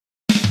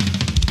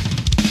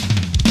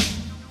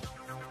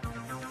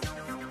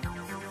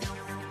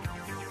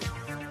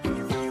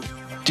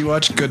Do you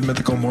watch Good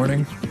Mythical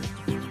Morning?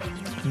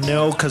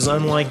 No, because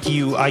unlike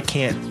you, I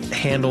can't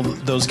handle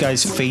those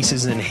guys'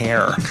 faces and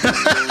hair.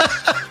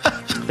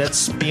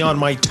 That's beyond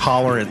my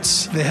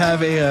tolerance. They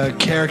have a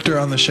character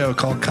on the show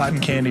called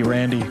Cotton Candy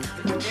Randy.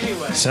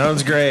 Anyway.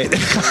 Sounds great.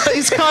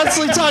 He's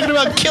constantly talking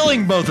about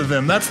killing both of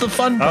them. That's the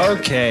fun part.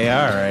 Okay,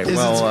 all right.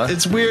 Well,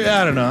 it's weird.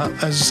 I don't know.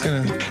 I was just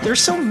gonna. They're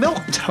so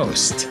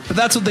milquetoast. But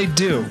that's what they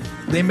do.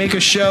 They make a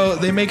show.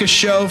 They make a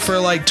show for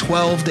like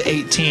 12 to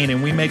 18,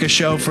 and we make a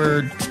show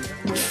for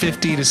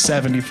 50 to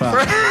 75.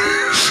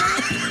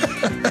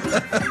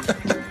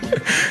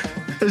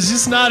 There's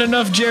just not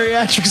enough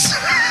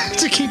geriatrics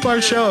to keep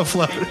our show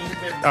afloat.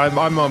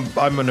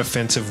 I'm an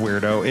offensive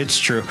weirdo. It's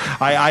true.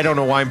 I don't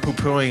know why I'm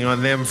poo-pooing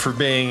on them for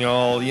being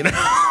all,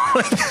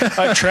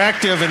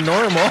 attractive and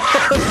normal.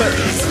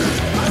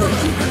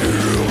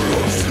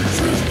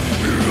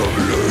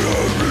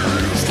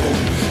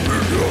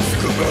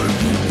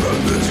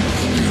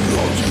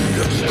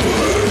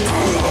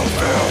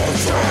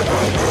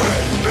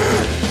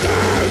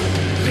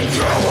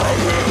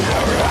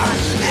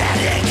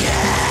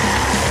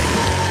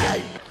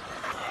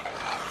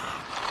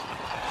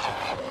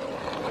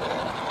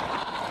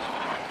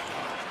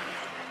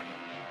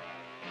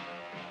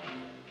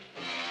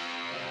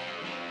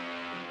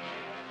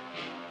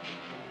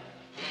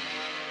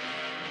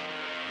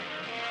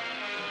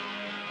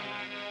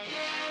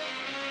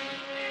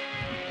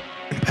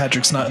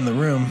 Patrick's not in the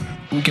room,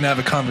 we can have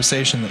a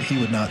conversation that he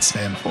would not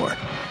stand for.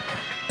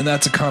 And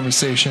that's a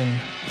conversation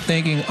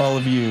thanking all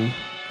of you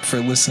for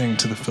listening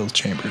to the Filth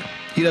Chamber.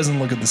 He doesn't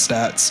look at the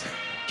stats.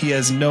 He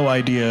has no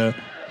idea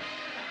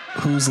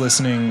who's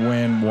listening,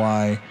 when,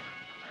 why,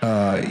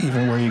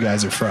 even where you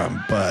guys are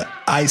from. But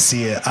I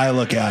see it, I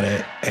look at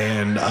it,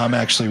 and I'm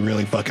actually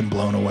really fucking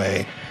blown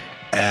away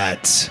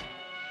at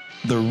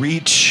the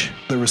reach,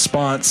 the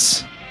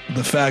response,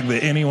 the fact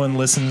that anyone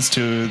listens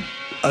to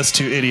us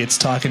two idiots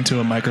talking to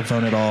a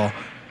microphone at all.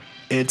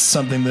 It's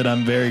something that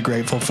I'm very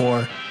grateful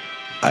for.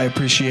 I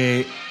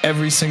appreciate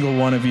every single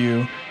one of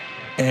you,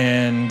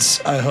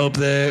 and I hope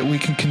that we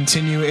can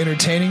continue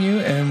entertaining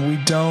you and we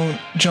don't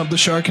jump the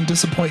shark and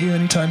disappoint you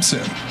anytime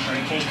soon.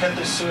 Can you cut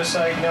the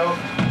suicide note?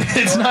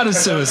 It's not a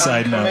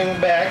suicide note.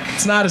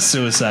 It's not a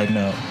suicide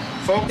note.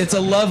 Folks, it's a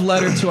love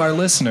letter to our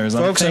listeners.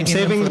 I'm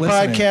saving the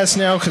podcast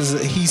now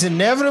because he's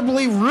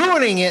inevitably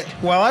ruining it.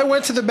 While I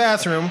went to the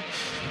bathroom,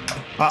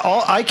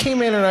 I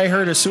came in and I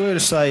heard a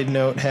suicide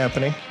note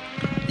happening.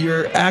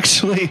 You're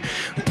actually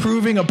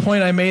proving a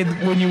point I made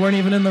when you weren't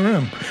even in the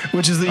room,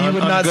 which is that you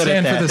would not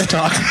stand for this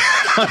talk.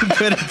 I'm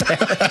good at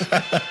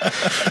that.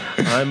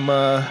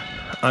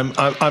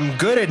 I'm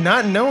good at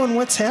not knowing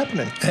what's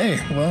happening.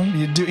 Hey, well,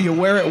 you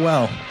wear it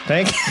well.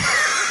 Thank you.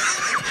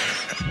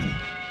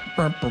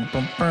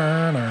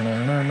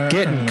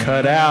 Getting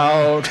cut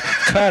out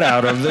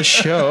of the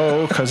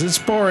show because it's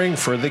boring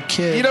for the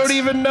kids. You don't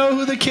even know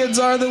who the kids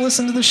are that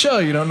listen to the show.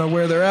 You don't know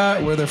where they're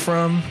at, where they're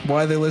from,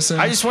 why they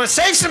listen. I just want to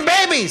save some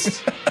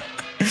babies.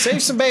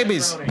 Save some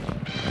babies.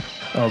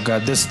 Oh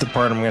God, this is the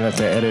part I'm going to have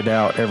to edit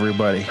out,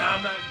 everybody.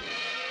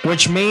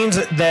 Which means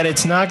that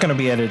it's not going to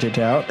be edited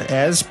out,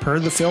 as per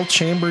the Filth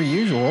Chamber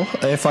usual.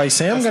 If I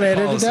say I'm going to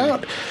edit it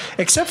out,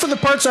 except for the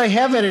parts I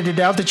have edited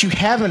out that you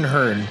haven't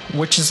heard,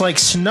 which is like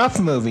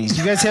snuff movies.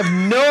 You guys have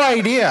no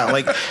idea.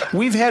 Like,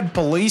 we've had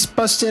police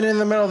bust in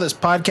the middle of this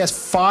podcast,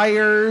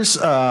 fires.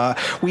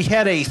 We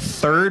had a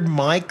third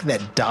mic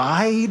that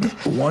died.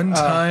 One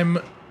time,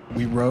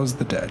 we rose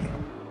the dead.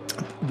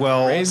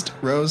 Well,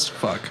 rose,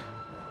 fuck.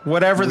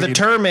 Whatever the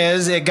term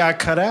is, it got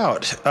cut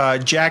out.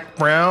 Jack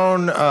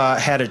Brown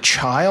had a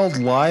child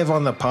live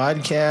on the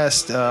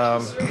podcast.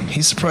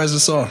 He surprised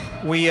us all.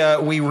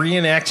 We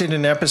reenacted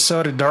an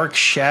episode of Dark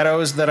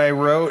Shadows that I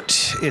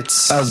wrote.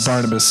 That was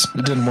Barnabas.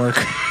 It didn't work.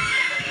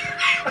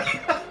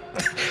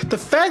 The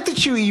fact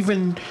that you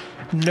even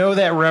know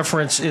that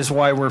reference is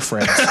why we're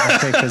friends.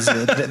 Okay, because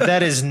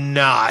that is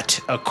not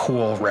a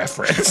cool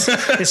reference,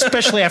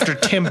 especially after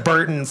Tim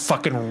Burton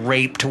fucking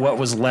raped what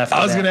was left.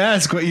 I was going to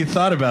ask what you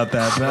thought about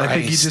that, but I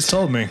think you just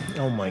told me.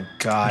 Oh my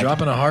God,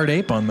 dropping a hard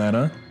ape on that,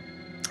 huh?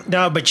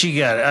 No, but you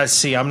got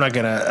see. I'm not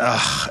gonna.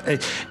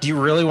 Do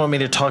you really want me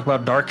to talk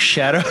about Dark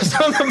Shadows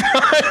on the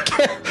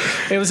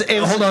podcast? It was.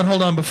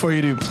 Hold on. Before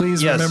you do,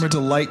 please remember to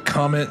like,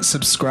 comment,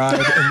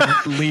 subscribe,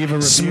 and leave a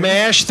review.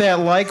 Smash that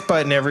like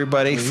button,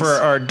 everybody, please, for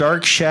our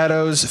Dark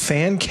Shadows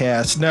fan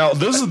cast. Now,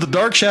 this is the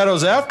Dark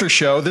Shadows after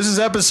show. This is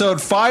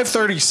episode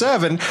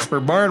 537,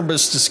 where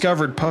Barnabas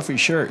discovered puffy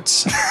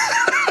shirts.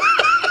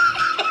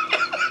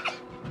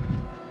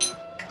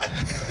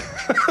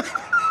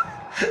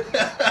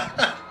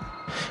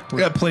 We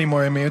got plenty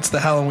more in me. It's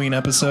the Halloween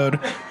episode.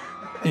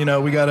 You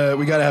know, we gotta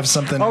have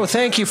something. Oh,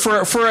 thank you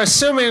for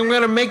assuming I'm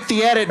gonna make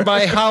the edit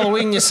by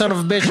Halloween, you son of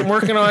a bitch. I'm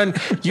working on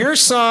your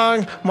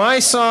song, my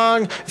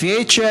song,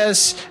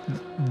 VHS,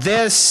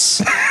 this.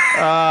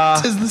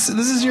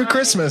 This is your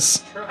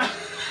Christmas.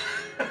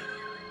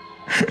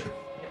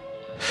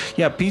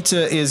 Yeah,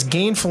 Pizza is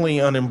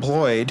gainfully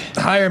unemployed.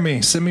 Hire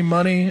me. Send me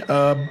money.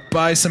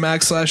 Buy some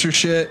AXESLASHER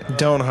shit.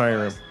 Don't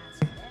hire him.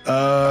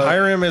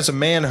 Hire him as a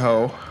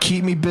man-ho.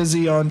 Keep me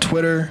busy on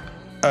Twitter.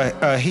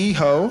 A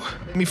he-ho.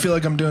 Make me feel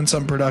like I'm doing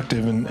something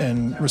productive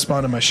and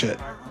respond to my shit.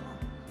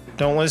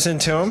 Don't listen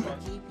to him.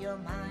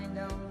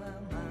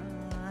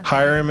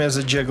 Hire him as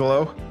a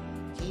gigolo.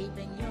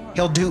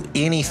 He'll do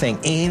anything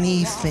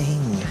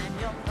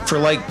for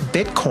like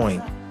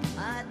Bitcoin.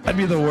 I'd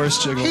be the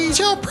worst gigolo. He's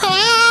your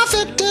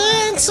private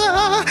dancer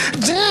for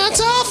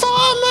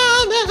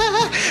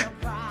money.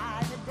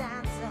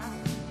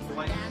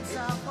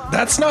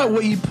 That's not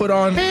what you put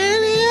on.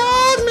 Any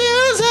old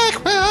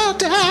music will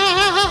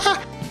die.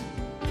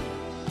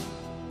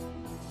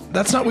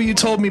 That's not what you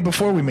told me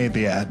before we made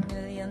the ad.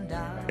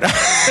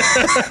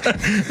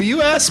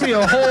 You asked me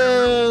a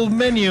whole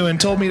menu and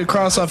told me to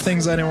cross off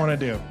things I didn't want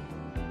to do.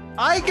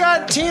 I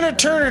got Tina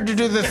Turner to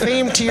do the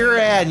theme to your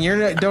ad, and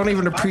you don't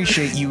even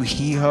appreciate you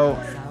he-ho.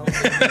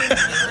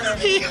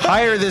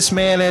 Hire this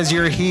man as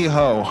your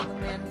he-ho.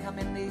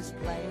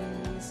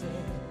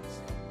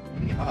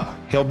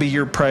 He'll be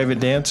your private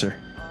dancer.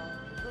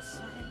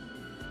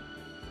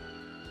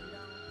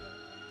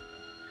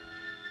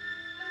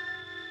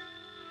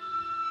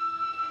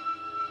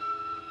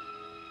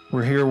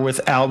 We're here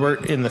with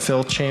Albert in the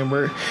filth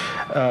chamber.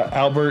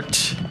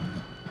 Albert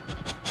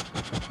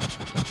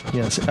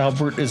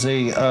is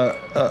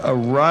a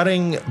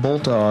rotting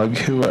bulldog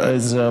who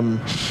is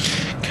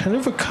kind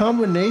of a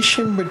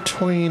combination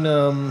between.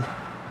 Well,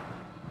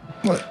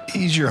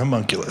 he's your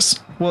homunculus.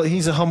 Well,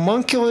 he's a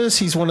homunculus.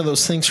 He's one of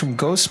those things from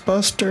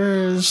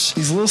Ghostbusters.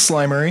 He's a little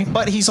slimery.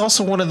 But he's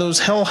also one of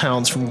those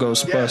hellhounds from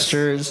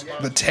Ghostbusters.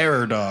 Yes. The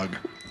terror dog.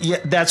 Yeah,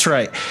 that's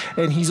right.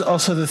 And he's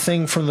also the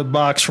thing from the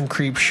box from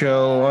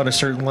Creepshow on a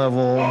certain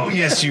level. Oh,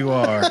 yes, you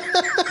are.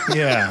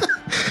 Yeah.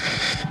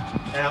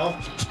 Al?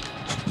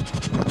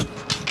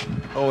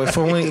 Oh, if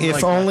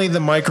only the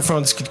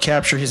microphones could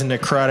capture his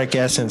necrotic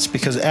essence,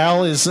 because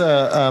Al is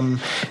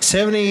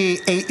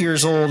 78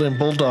 years old in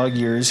bulldog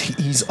years.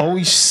 He's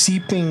always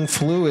seeping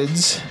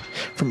fluids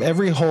from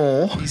every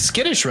hole. He's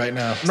skittish right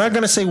now. I'm not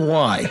going to say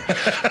why,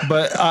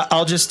 but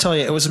I'll just tell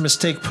you, it was a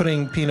mistake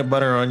putting peanut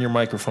butter on your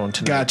microphone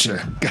tonight.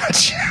 Gotcha.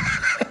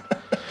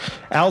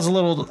 Al's a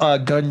little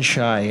gun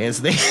shy,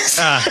 as they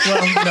say.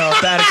 Well, no,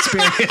 a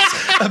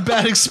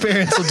bad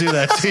experience will do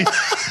that to you.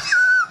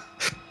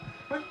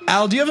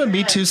 Al, do you have a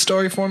Me Too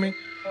story for me?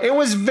 It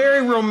was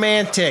very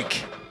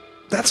romantic.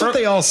 That's what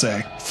they all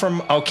say.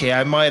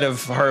 I might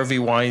have Harvey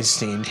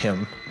Weinsteined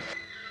him.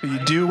 You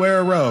do wear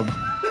a robe.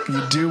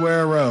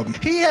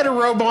 He had a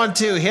robe on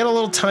too. He had a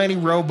little tiny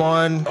robe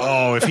on.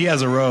 Oh, if he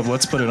has a robe,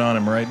 let's put it on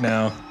him right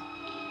now.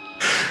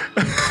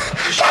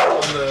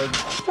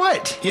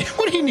 What? Yeah,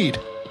 what do you need?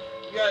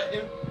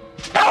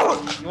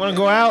 You want to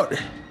go out?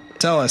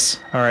 Tell us.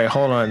 All right,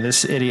 hold on.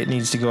 This idiot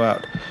needs to go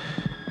out.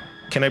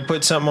 Can I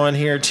put something on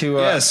here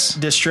to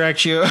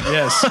distract you?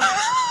 Yes.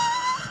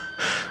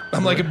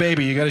 I'm like a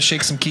baby. You got to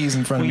shake some keys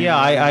in front of me.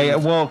 Yeah,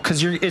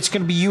 because it's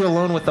going to be you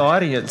alone with the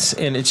audience,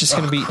 and it's just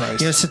going to be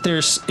sit there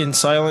in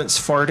silence,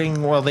 farting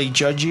while they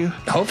judge you.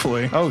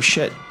 Hopefully. Oh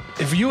shit!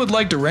 If you would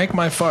like to rank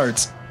my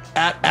farts,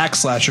 at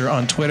AXESLASHER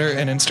on Twitter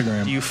and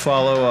Instagram. You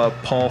follow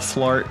Paul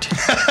Flart.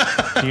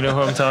 Do you know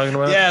who I'm talking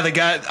about? Yeah, the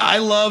guy. I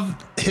love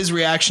his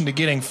reaction to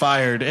getting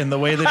fired and the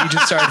way that he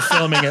just started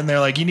filming it. And they're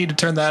like, "You need to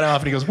turn that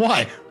off." And he goes,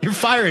 "Why? You're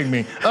firing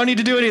me. I don't need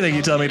to do anything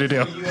you tell me to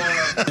do."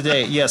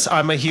 Today, yes,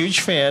 I'm a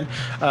huge fan.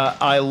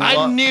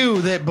 I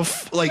knew that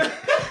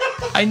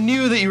I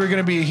knew that you were going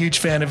to be a huge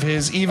fan of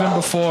his even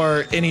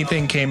before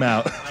anything came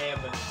out.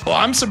 Well,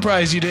 I'm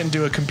surprised you didn't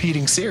do a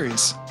competing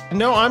series.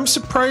 No, I'm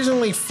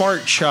surprisingly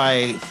fart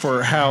shy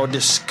for how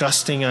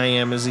disgusting I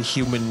am as a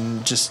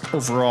human, just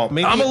overall.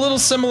 Maybe I'm a little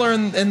similar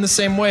in the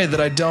same way that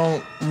I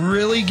don't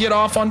really get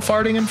off on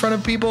farting in front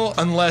of people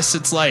unless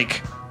it's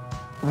like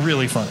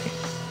really funny.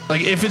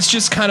 Like if it's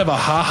just kind of a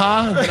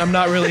ha-ha, then I'm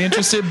not really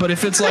interested. But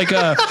if it's like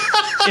a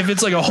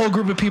whole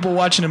group of people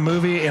watching a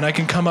movie and I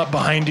can come up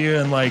behind you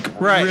and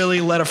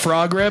really let a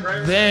frog rip,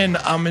 then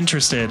I'm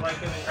interested.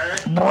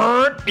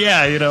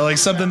 Yeah, like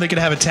something that could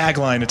have a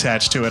tagline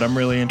attached to it. I'm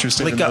really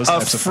interested in those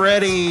types of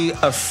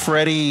a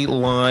Freddy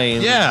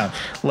line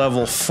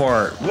level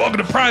fart. Welcome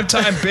to prime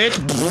time, bitch.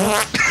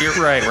 You're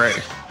right.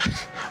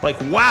 Like,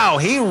 wow,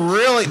 he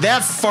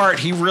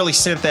really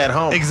sent that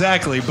home.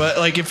 Exactly, but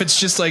like if it's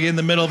just like in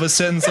the middle of a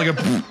sentence, like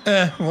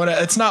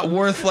it's not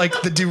worth like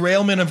the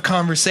derailment of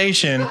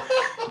conversation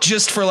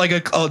just for like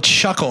a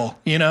chuckle,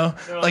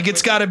 Like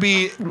it's got to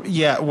be.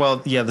 Yeah,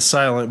 the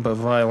silent but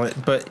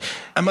violent. But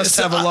I must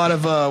have a lot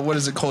of what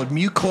is it called?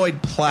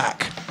 Mucoid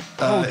plaque.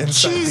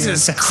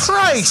 Jesus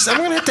Christ! I'm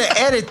gonna have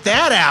to edit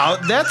that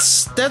out.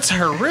 That's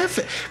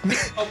horrific.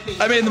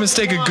 I made the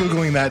mistake of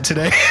Googling that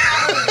today.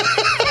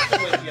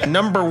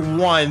 Number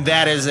one,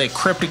 that is a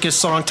crypticus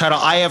song title.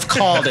 I have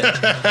called it.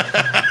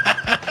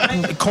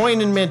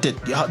 Coined and minted.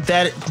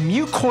 That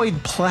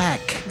mucoid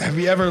plaque. Have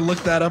you ever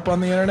looked that up on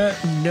the internet?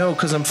 No,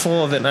 because I'm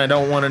full of it and I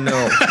don't want to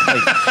know.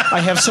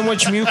 I have so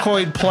much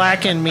mucoid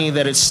plaque in me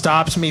that it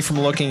stops me from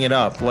looking it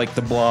up, like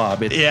the Blob.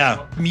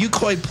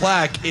 Mucoid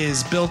plaque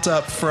is built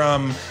up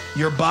from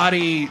your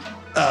body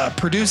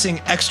producing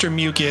extra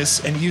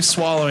mucus and you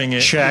swallowing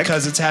it Check.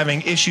 because it's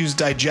having issues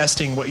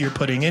digesting what you're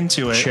putting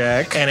into it.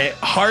 Check. And it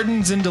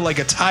hardens into like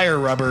a tire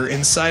rubber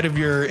inside of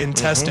your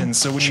intestines.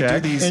 So when you do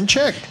these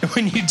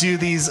when you do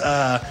these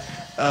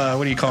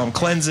what do you call them,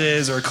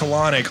 cleanses or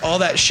colonic, all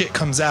that shit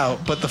comes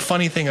out. But the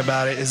funny thing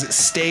about it is it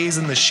stays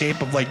in the shape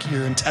of like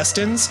your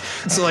intestines.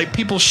 So like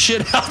people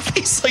shit out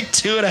these like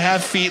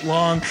 2.5 feet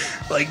long,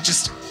 like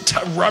just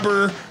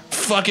rubber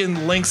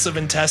fucking lengths of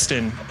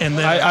intestine. And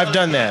then I've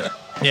done that.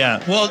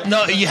 Yeah. Well,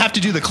 no, you have to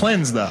do the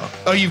cleanse though.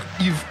 Oh, you've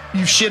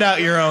shit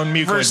out your own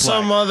mucoid plaque. For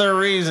some other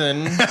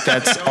reason,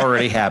 that's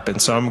already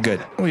happened, so I'm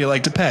good. Well, you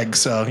like to peg,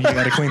 so you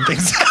got to clean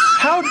things out.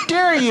 How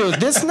dare you?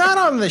 That's not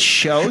on the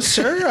show,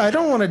 sir. I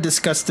don't want to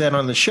discuss that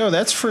on the show.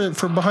 That's for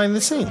behind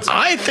the scenes.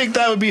 I think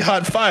that would be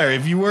hot fire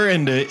if you were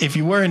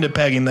into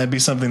pegging. That'd be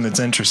something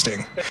that's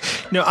interesting.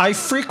 No, I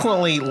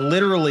frequently,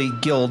 literally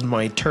gild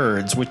my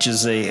turds, which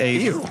is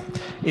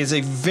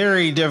a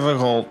very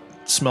difficult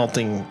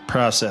smelting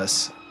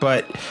process.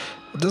 But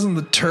doesn't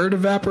the turd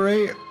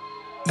evaporate?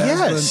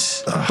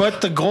 Yes,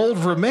 but the gold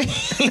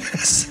remains.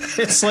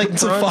 It's like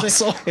it's a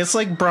fossil. It's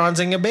like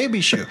bronzing a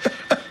baby shoe.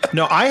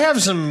 No, I have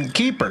some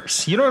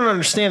keepers. You don't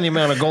understand the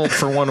amount of gold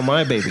for one of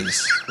my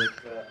babies.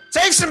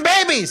 Save some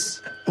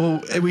babies.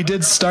 Well, we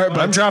did start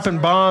by I'm dropping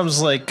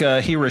bombs like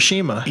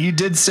Hiroshima. You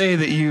did say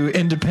that you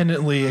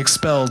independently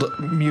expelled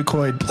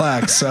mucoid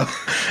plaque, so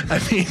I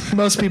mean,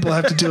 most people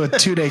have to do a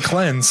 2-day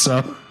cleanse,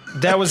 so.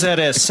 That was at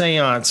a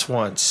seance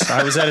once.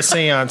 I was at a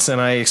seance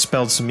and I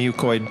expelled some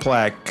mucoid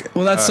plaque.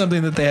 Well, that's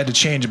something that they had to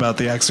change about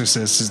The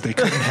Exorcist, is they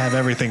couldn't have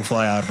everything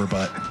fly out of her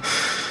butt.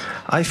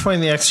 I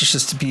find The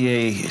Exorcist to be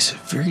a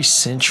very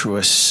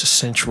sensual,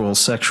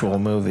 sexual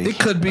movie. It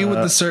could be with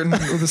a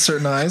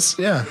certain eyes.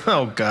 Yeah.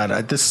 Oh God,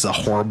 this is a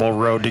horrible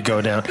road to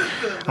go down.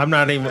 I'm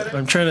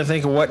trying to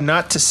think of what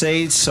not to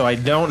say so I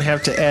don't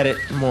have to edit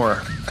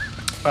more.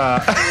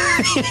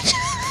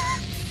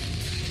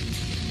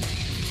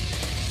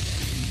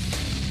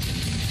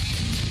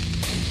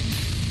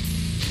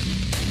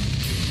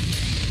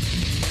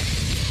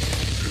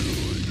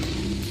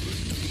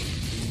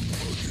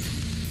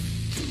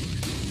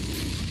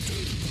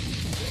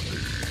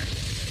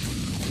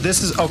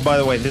 This is, oh, by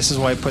the way, this is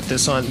why I put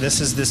this on.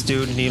 This is this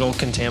dude, Needle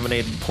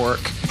Contaminated Pork.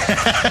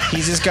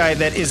 He's this guy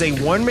that is a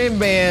one-man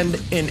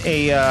band in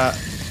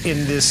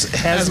this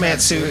hazmat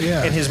suit,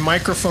 yeah. And his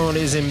microphone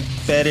is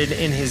embedded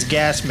in his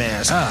gas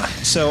mask.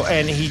 So,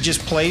 and he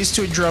just plays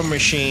to a drum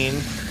machine,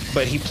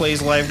 but he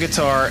plays live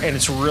guitar, and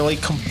it's really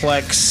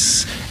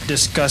complex,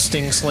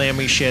 disgusting,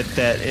 slammy shit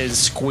that is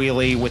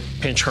squealy with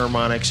pinch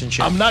harmonics and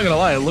shit. I'm not gonna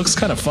lie, it looks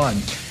kind of fun.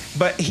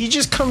 But he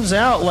just comes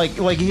out like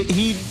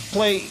he'd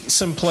play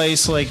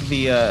someplace like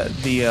the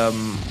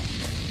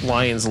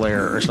Lion's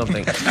Lair or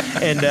something,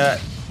 and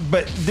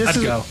but this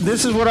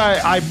is what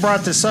I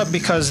brought this up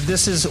because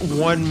this is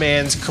one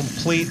man's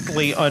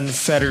completely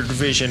unfettered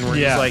vision where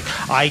he's like,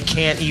 I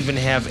can't even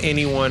have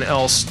anyone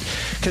else.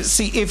 Because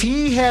see, if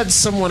he had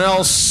someone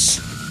else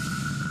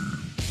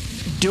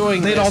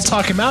doing they'd this, all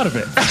talk him out of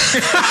it.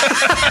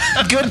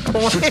 Good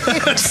point.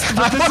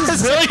 But this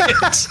is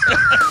brilliant.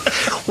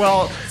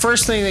 Well,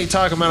 first thing they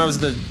talk about was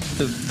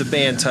the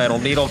band title,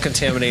 Needle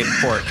Contaminated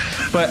Pork.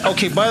 But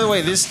okay, by the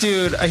way, this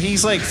dude,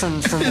 he's like from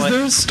is like.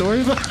 there a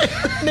story behind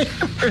the name,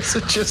 or is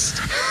it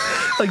just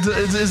like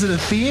is it a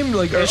theme?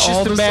 Like it's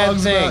all just the a bad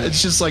songs thing. About,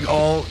 it's just like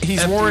all.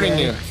 He's FDA. warning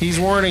you. He's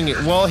warning you.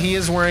 Well, he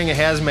is wearing a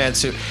hazmat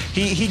suit.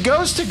 He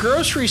goes to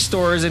grocery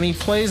stores and he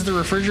plays the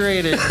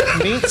refrigerated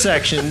meat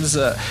sections.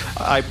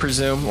 I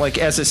presume, like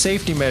as a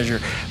safety measure.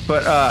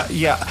 But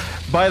yeah.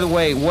 By the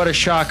way, what a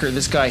shocker!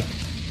 This guy,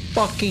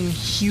 fucking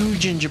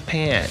huge in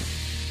Japan.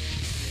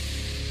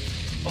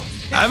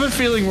 I have a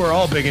feeling we're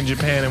all big in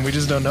Japan and we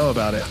just don't know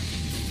about it.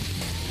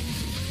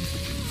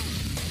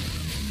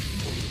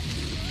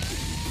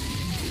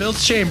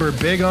 Phil's Chamber,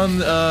 big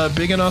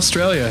in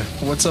Australia.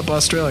 What's up,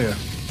 Australia?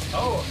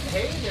 Oh,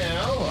 hey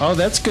now. Oh,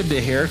 that's good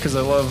to hear because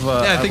I love.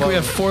 I think we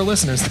have 4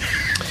 listeners there.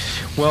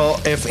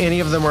 Well, if any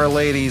of them are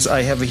ladies,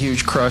 I have a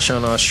huge crush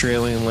on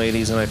Australian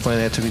ladies, and I find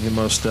that to be the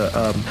most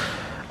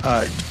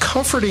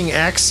comforting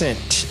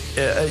accent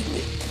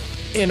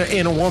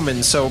in a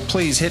woman. So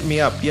please hit me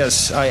up.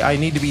 Yes, I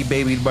need to be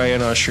babied by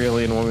an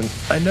Australian woman.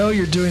 I know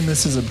you're doing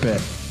this as a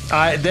bit.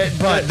 But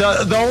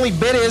the only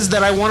bit is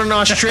that I want an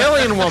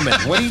Australian woman.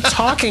 What are you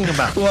talking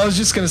about? Well, I was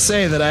just going to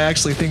say that I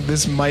actually think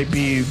this might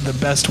be the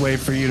best way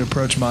for you to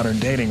approach modern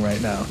dating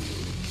right now.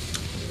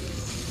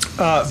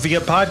 Via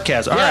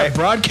podcast. All right.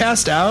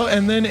 Broadcast out,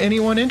 and then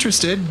anyone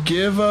interested,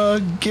 give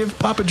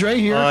Papa Dre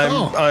here a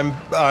call.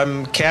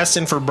 I'm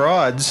casting for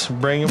broads.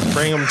 Bring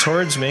them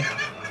towards me.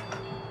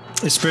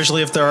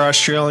 Especially if they're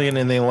Australian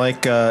and they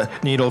like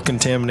needle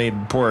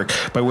contaminated pork,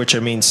 by which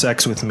I mean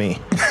sex with me.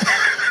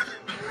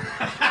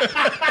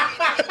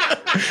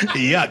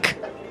 Yuck.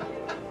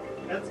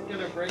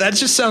 That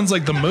just sounds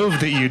like the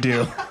move that you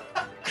do.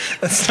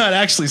 That's not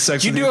actually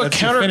sex. You do a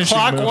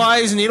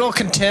counterclockwise needle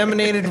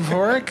contaminated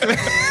pork?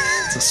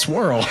 It's a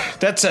swirl.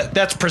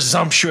 That's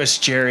presumptuous,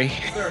 Jerry.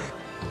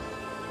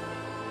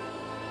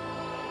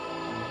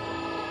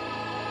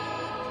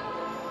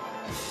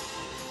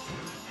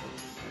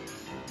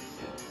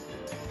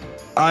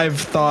 I've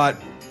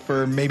thought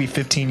for maybe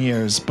 15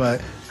 years,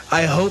 but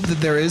I hope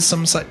that there is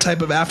some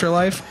type of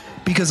afterlife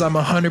because I'm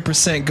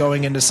 100%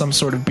 going into some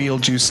sort of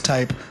Beetlejuice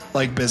type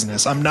like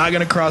business. I'm not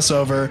going to cross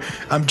over.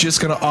 I'm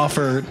just going to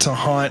offer to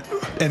haunt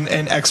and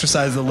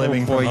exercise the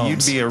living. Oh boy, from you'd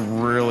homes. be a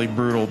really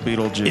brutal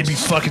Beetlejuice. It'd be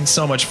fucking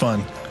so much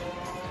fun.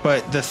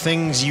 But the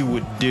things you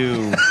would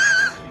do.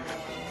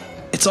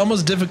 It's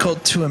almost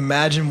difficult to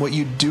imagine what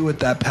you'd do with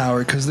that power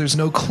because there's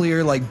no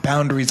clear like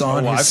boundaries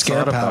on his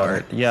scare power.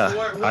 It.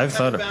 Yeah, I've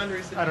thought of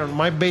it. I don't know.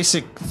 My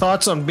basic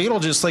thoughts on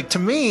Beetlejuice, like to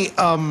me,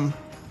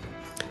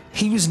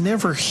 he was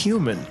never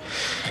human.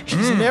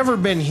 He's never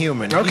been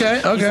human. Okay,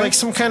 He's like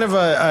some kind of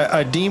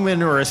a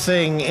demon or a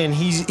thing, and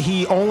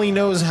he only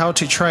knows how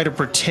to try to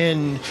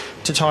pretend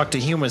to talk to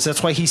humans.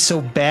 That's why he's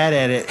so bad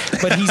at it.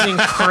 But he's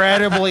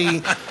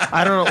incredibly,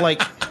 I don't know,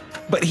 like.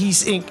 But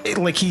he's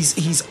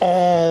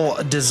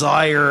all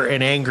desire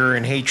and anger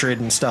and hatred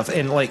and stuff.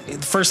 And like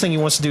the first thing he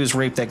wants to do is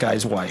rape that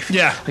guy's wife.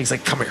 Yeah. He's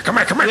like, come here.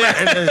 Yeah.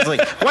 And it's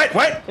like, what?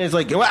 And it's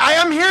like, well, I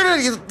am here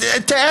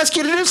to ask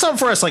you to do something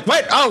for us. Like,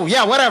 what? Oh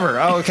yeah, whatever.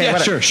 Oh, okay. Yeah,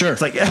 whatever. sure.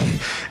 It's like,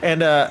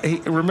 and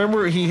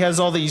remember he has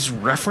all these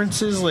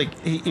references. Like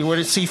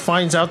when he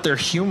finds out they're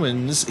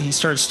humans, he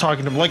starts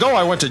talking to them like, oh,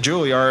 I went to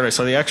Juilliard. I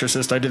saw The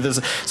Exorcist. I did this.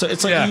 So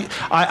it's like,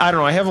 I don't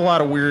know. I have a lot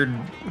of weird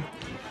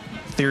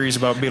theories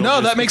about Beetlejuice. No,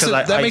 that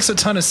makes a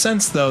ton of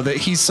sense though. That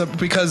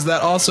because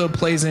that also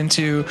plays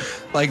into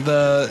like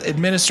the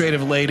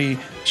administrative lady.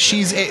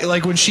 She's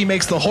like when she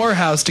makes the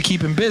whorehouse to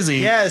keep him busy.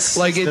 Yes,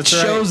 like it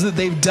shows that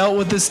they've dealt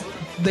with this.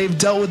 They've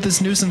dealt with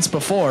this nuisance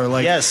before.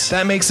 Like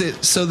that makes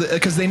it so that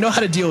because they know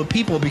how to deal with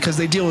people because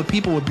they deal with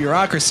people with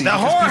bureaucracy. The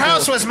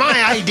whorehouse was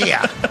my idea.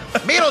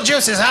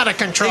 Beetlejuice is out of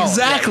control.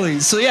 Exactly.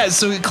 Yeah.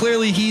 So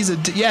clearly he's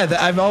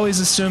I've always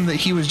assumed that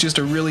he was just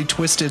a really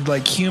twisted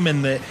like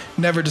human that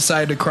never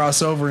decided to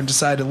cross over and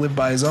decided to live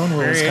by his own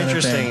rules. Very kind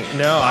interesting. Of thing.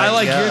 No, I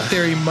like your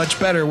theory much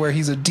better, where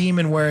he's a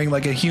demon wearing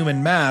like a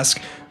human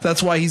mask.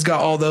 That's why he's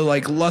got all the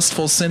like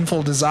lustful,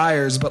 sinful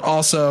desires, but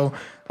also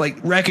like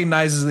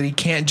recognizes that he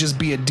can't just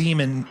be a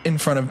demon in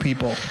front of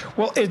people.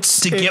 Well,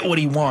 get what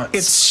he wants.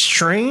 It's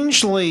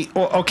strangely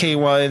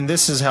and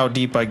this is how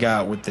deep I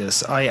got with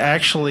this. I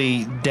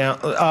actually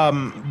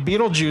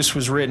Beetlejuice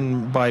was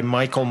written by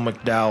Michael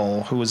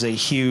McDowell, who was a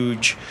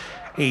huge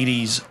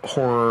 80s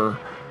horror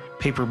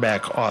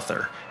paperback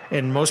author.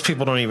 And most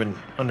people don't even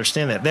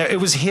understand that. It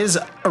was his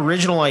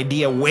original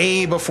idea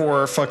way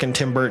before fucking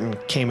Tim Burton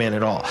came in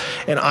at all.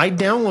 And I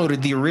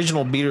downloaded the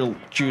original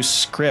Beetlejuice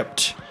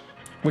script,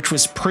 which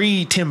was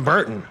pre Tim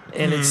Burton,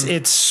 and it's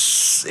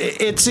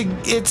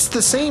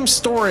the same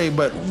story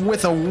but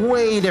with a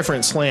way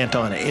different slant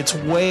on it. It's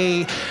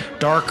way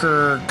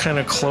darker, kind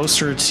of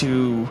closer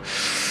to.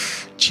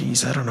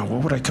 Geez, I don't know.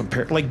 What would I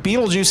compare? Like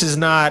Beetlejuice is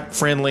not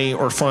friendly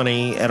or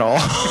funny at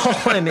all,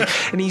 and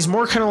he's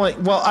more kind of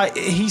like.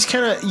 He's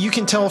kind of. You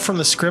can tell from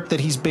the script that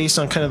he's based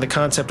on kind of the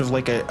concept of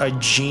like a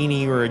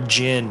genie or a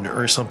djinn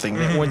or something.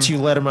 That once you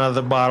let him out of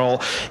the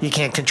bottle, you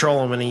can't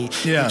control him, and he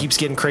keeps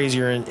getting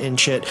crazier and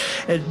shit.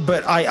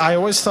 But I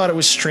always thought it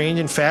was strange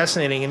and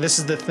fascinating, and this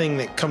is the thing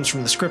that comes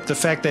from the script: the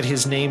fact that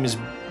his name is,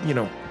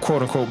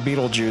 quote unquote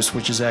Beetlejuice,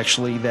 which is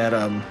actually that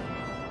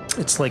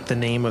it's like the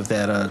name of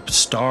that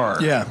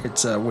star. Yeah.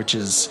 It's which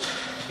is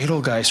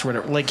Betelgeuse or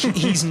whatever. Like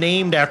he's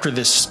named after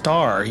this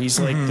star. He's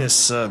like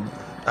this I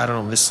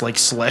don't know, this like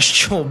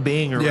celestial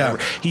being or whatever.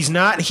 He's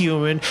not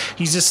human.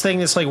 He's this thing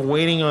that's like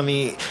waiting on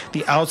the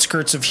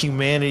outskirts of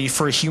humanity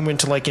for a human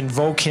to like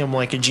invoke him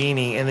like a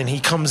genie, and then he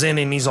comes in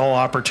and he's all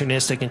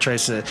opportunistic and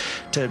tries to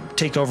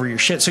take over your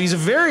shit. So he's a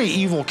very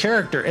evil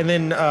character. And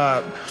then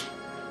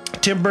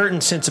Tim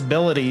Burton's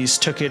sensibilities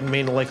took it and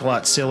made it like a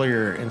lot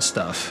sillier and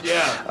stuff.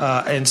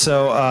 Yeah. And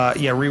so,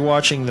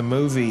 rewatching the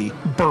movie,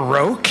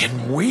 baroque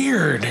and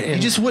weird. And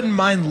you just wouldn't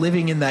mind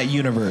living in that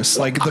universe,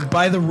 like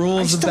by the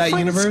rules of that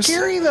universe. It's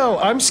scary though.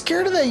 I'm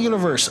scared of that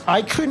universe.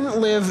 I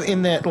couldn't live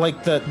in that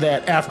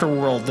that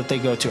afterworld that they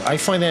go to. I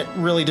find that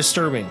really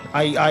disturbing.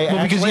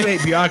 Because you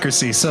hate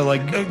bureaucracy, so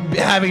like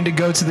having to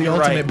go to the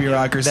ultimate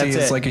bureaucracy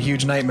is like a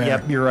huge nightmare.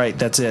 Yep, you're right.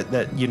 That's it.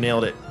 That you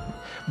nailed it.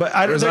 But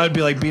I'd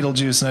be like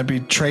Beetlejuice, and I'd be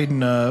trading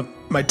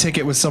my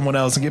ticket with someone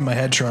else and getting my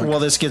head shrunk. Well,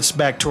 this gets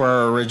back to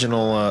our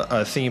original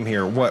theme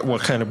here.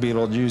 What kind of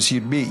Beetlejuice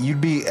you'd be?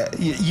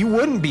 You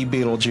wouldn't be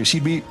Beetlejuice.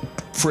 You'd be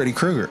Freddy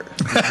Krueger.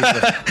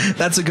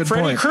 That's a good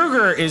point. Freddy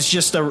Krueger is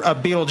just a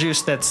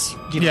Beetlejuice that's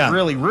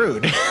really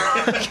rude.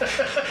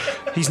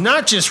 He's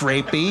not just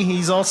rapey;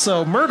 he's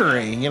also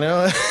murdery.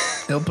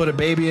 He'll put a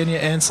baby in you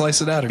and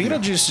slice it out of you.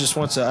 Beetlejuice just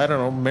wants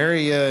to,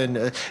 marry you.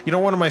 And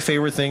one of my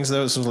favorite things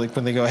though is like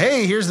when they go,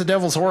 "Hey, here's the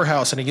devil's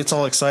whorehouse," and he gets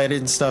all excited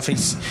and stuff.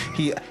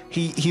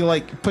 He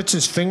like puts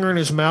his finger in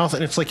his mouth,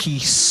 and it's like he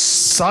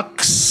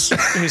sucks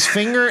his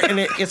finger, and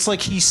it's like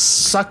he's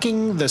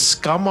sucking the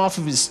scum off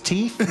of his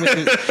teeth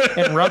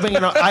and rubbing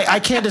it on. I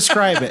can't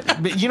describe it,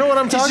 but you know what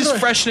I'm talking about? He's just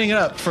freshening it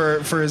up for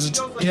his.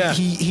 Yeah.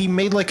 He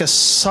made like a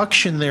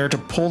suction there to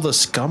pull the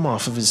scum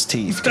off of his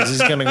teeth because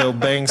he's gonna go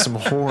bang some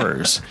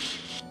whores.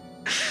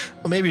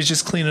 Well, maybe he's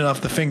just cleaning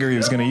off the finger he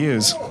was going to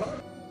use.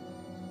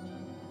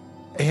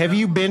 have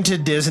you been to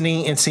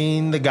Disney and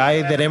seen the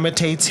guy that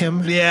imitates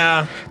him?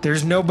 Yeah.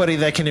 There's nobody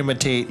that can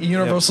imitate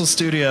Universal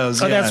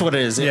Studios. Oh, yeah. that's what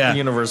it is. Yeah.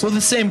 Universal. Well,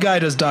 the same guy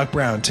does Doc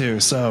Brown too.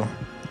 So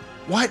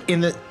What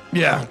in the?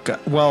 yeah. Oh, God.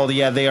 Well,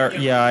 yeah, they are.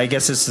 Yeah, I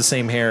guess it's the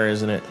same hair,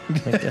 isn't it?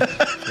 Yeah.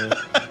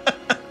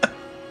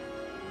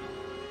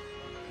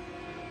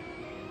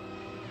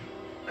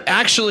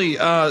 Actually,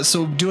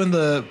 so doing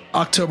the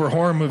October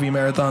horror movie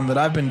marathon that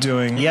I've been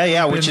doing.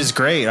 Yeah, which is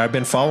great. I've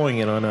been following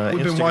it on We've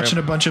Instagram. been watching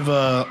a bunch of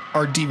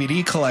our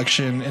DVD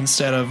collection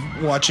instead of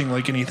watching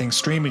like anything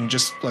streaming.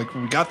 Just like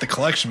we got the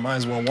collection, might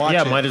as well watch it.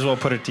 Yeah, might as well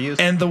put it to use.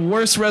 And the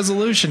worst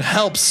resolution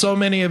helps so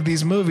many of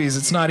these movies.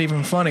 It's not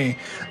even funny.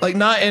 Like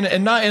not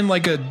in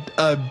like a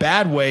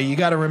bad way. You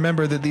got to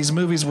remember that these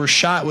movies were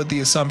shot with the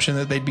assumption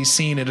that they'd be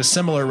seen at a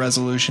similar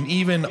resolution,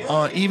 even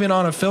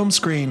on a film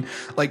screen.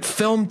 Like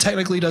film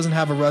technically doesn't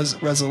have a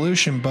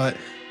resolution, but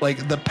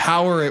like the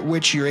power at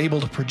which you're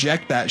able to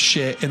project that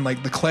shit and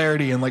like the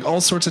clarity and like all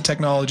sorts of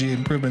technology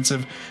improvements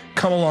have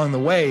come along the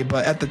way.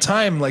 But at the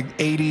time, like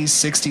 80s,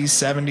 60s,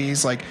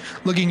 70s, like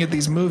looking at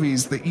these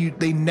movies that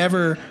they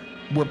never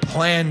were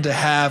planned to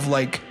have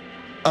like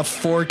a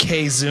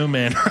 4K zoom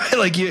in, right?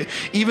 Like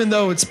even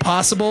though it's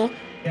possible,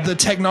 the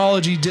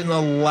technology didn't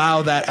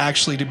allow that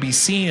actually to be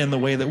seen in the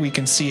way that we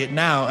can see it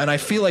now. And I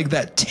feel like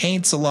that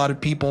taints a lot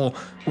of people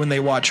when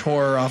they watch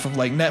horror off of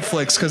like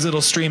Netflix, because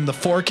it'll stream the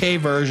 4K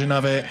version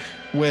of it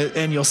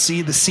and you'll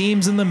see the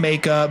seams in the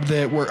makeup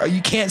that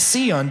you can't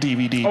see on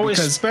DVD. Oh,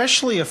 because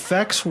especially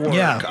effects work.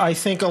 Yeah. I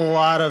think a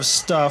lot of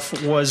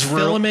stuff was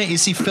filament. You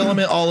see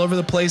filament all over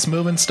the place,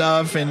 moving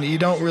stuff, and you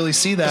don't really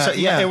see that. So,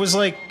 yeah, it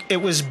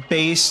was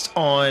based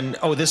on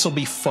this will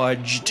be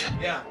fudged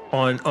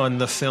on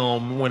the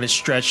film when it's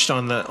stretched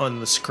on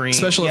the screen.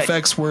 Special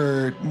effects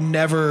were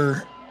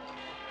never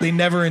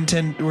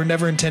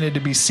intended to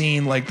be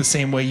seen like the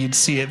same way you'd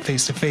see it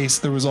face to face.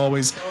 There was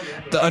always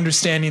the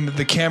understanding that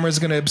the camera is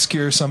going to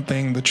obscure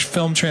something, the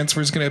film transfer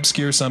is going to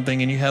obscure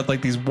something, and you had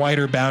like these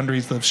wider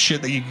boundaries of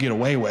shit that you could get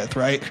away with,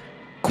 right?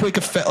 Quick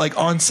effect, like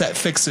on-set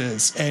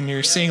fixes, and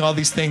you're seeing all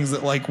these things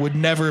that like would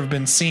never have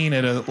been seen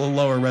at a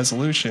lower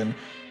resolution.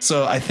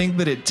 So I think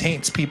that it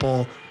taints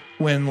people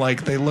when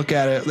like they look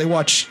at it, they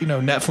watch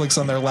Netflix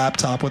on their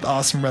laptop with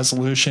awesome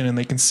resolution, and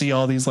they can see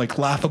all these like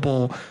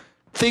laughable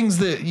things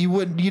that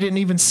you didn't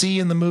even see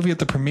in the movie at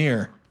the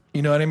premiere.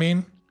 You know what I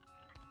mean?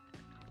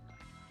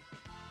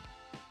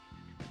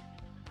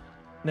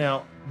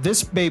 Now,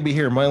 this baby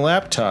here, my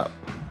laptop,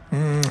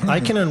 I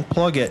can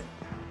unplug it,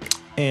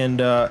 and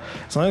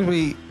as long as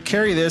we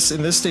carry this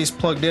and this stays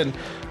plugged in,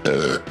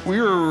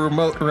 we're a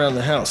remote around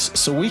the house,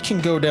 so we can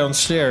go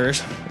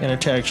downstairs and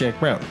attack Jack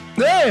Brown.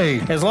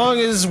 Hey! As long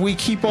as we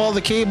keep all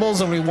the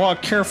cables and we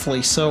walk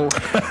carefully. So,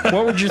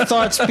 what would your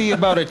thoughts be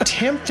about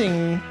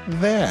attempting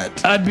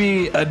that? I'd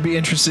be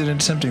interested in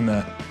attempting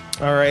that.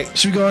 All right.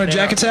 Should we go on a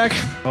Jack attack?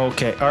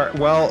 Okay. All right.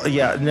 Well,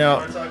 yeah.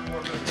 Now,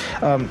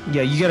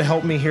 you got to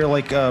help me here.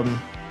 Like,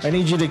 I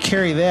need you to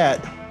carry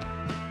that.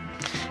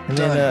 And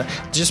then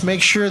just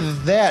make sure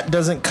that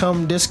doesn't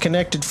come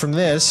disconnected from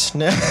this.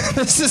 Now,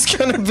 this is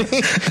going to be...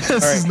 This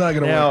is not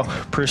going to work.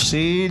 Now,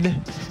 proceed.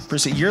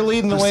 You're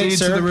leading the way,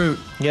 sir. Proceed to the route.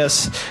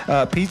 Yes.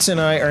 Pizza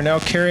and I are now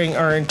carrying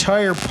our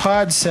entire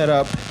pod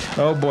setup.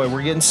 Oh, boy.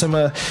 We're getting some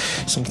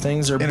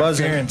things are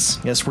buzzing.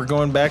 Yes, we're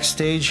going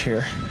backstage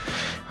here.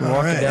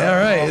 All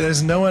right.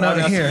 There's no one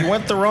out here. You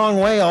went the wrong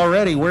way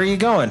already. Where are you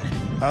going?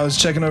 I was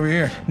checking over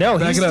here. No,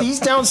 he's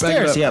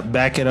downstairs. Yeah,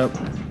 back it up.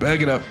 Back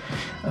it up.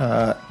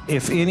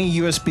 If any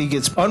USB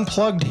gets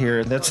unplugged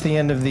here, that's the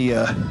end of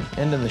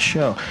the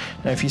show.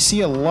 Now, if you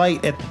see a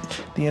light at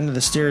the end of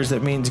the stairs,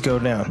 that means go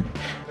down.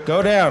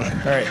 Go down.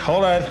 All right,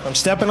 hold on. I'm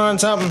stepping on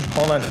something.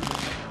 Hold on.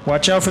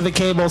 Watch out for the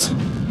cables.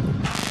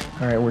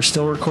 All right, we're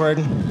still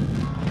recording.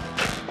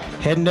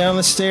 Heading down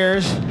the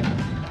stairs.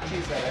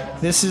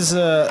 This is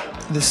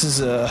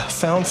a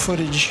found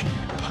footage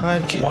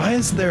podcast. Why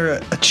is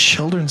there a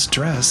children's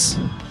dress?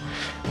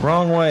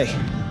 Wrong way.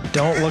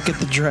 Don't look at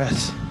the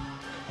dress.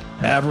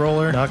 Ab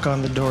roller. Knock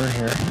on the door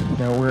here.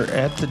 Now we're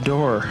at the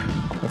door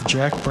of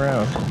Jack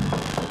Brown.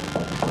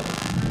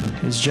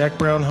 Is Jack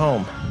Brown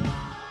home?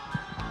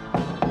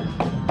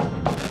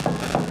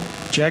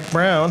 Jack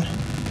Brown.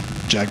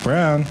 Jack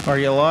Brown. Are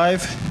you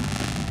alive?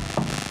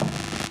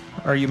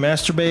 Are you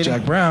masturbating?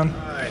 Jack Brown.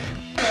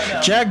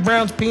 Jack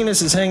Brown's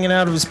penis is hanging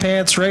out of his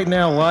pants right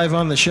now, live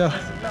on the show.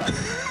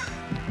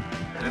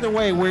 Either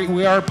way,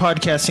 we are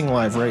podcasting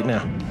live right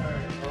now.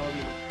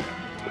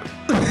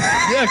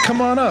 Yeah, come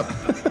on up.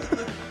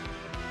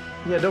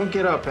 Yeah, don't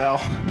get up, Al.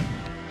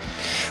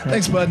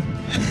 Thanks, bud.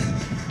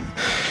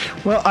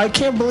 Well, I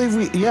can't believe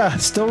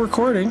still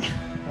recording.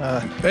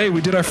 Hey,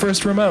 we did our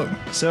first remote.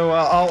 So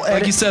I'll edit.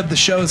 Like you said, the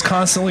show is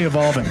constantly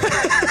evolving.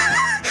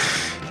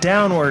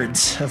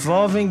 Downwards.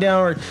 Evolving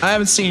downward. I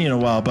haven't seen you in a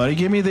while, buddy.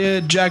 Give me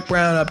the Jack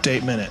Brown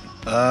update minute.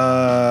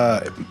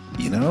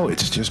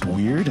 It's just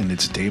weird, and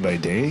it's day by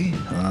day.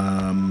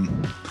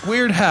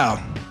 Weird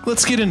how?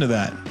 Let's get into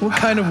that. What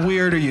kind of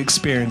weird are you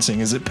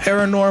experiencing? Is it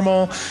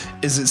paranormal?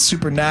 Is it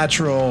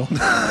supernatural?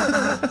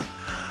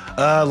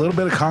 A little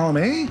bit of column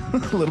A, a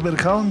little bit of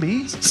column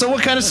B. So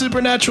what kind of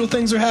supernatural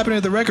things are happening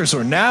at the record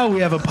store? Now we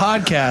have a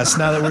podcast,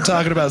 now that we're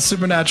talking about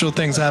supernatural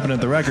things happening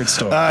at the record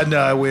store. No,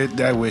 I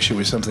wish it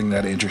was something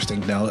that interesting.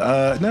 No,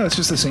 it's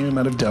just the same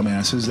amount of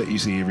dumbasses that you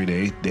see every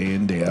day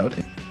in, day out.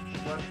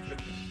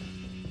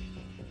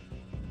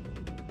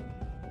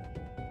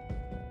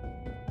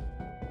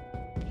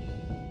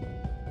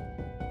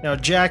 Now,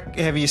 Jack,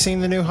 have you seen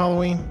the new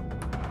Halloween?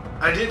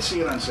 I did see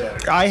it on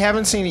Saturday. I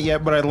haven't seen it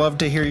yet, but I'd love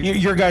to hear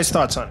your guys'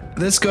 thoughts on it.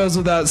 This goes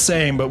without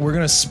saying, but we're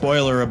going to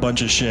spoiler a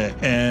bunch of shit,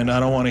 and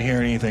I don't want to hear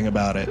anything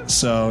about it.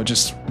 So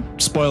just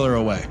spoiler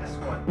away.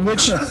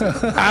 Which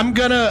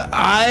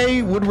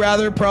I would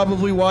rather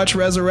probably watch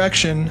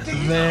Resurrection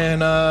than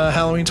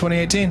Halloween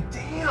 2018.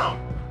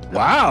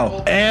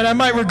 Wow. And I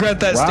might regret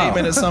that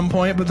statement at some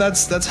point, but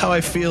that's how I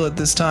feel at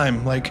this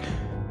time. Like,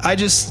 I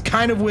just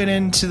kind of went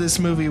into this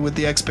movie with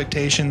the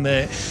expectation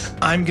that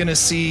I'm going to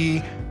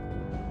see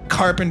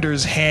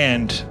Carpenter's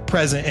hand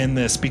present in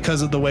this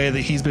because of the way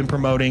that he's been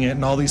promoting it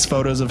and all these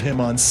photos of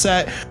him on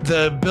set.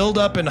 The build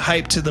up and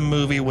hype to the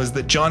movie was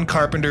that John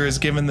Carpenter has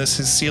given this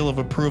his seal of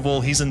approval.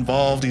 He's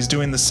involved. He's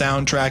doing the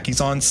soundtrack.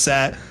 He's on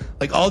set.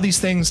 Like, all these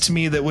things to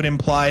me that would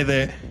imply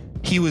that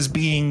he was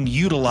being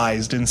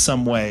utilized in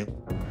some way.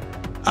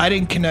 I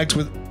didn't connect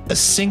with a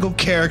single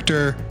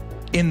character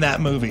in that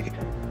movie.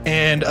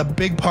 And a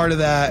big part of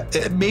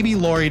that, maybe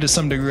Laurie to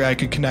some degree I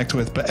could connect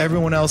with, but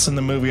everyone else in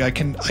the movie I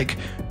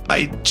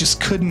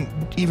just couldn't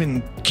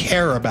even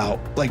care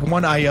about, like,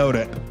 one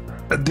iota.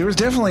 There was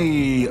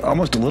definitely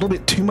almost a little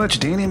bit too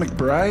much Danny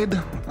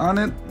McBride on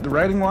it,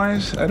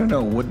 writing-wise. I don't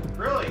know what.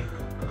 Really?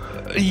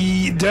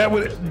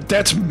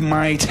 That's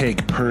my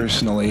take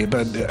personally,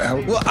 but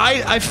well,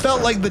 I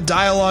felt like the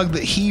dialogue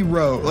that he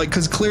wrote, like,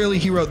 because clearly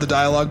he wrote the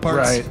dialogue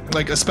parts, right?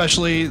 Like,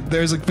 especially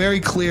there's a very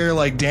clear,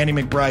 like, Danny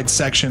McBride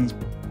sections.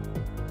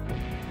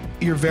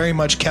 You're very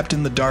much kept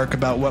in the dark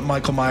about what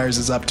Michael Myers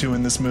is up to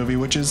in this movie,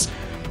 which is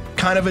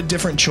kind of a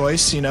different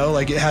choice, you know,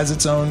 like, it has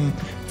its own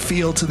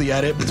feel to the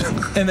edit.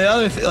 And the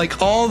other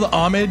like, all the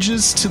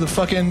homages to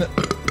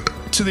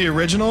the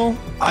original,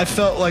 I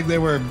felt like they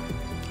were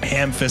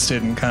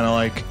ham-fisted and kind of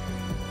like,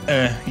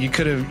 you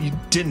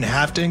didn't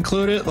have to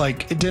include it.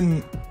 Like, it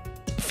didn't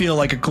feel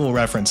like a cool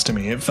reference to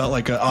me. It felt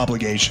like an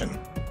obligation.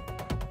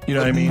 You know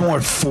what I mean? More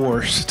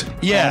forced.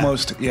 Yeah.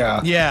 Almost,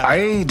 yeah. Yeah.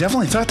 I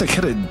definitely thought they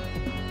could have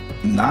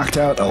knocked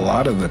out a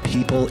lot of the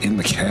people in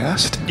the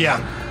cast. Yeah.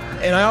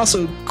 And I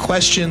also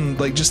question,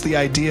 like, just the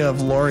idea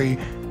of Laurie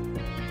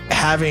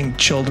having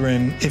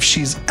children, if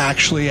she's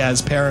actually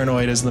as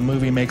paranoid as the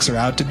movie makes her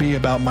out to be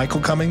about Michael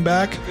coming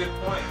back. Good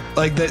point.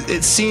 Like, that,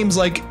 it seems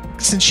like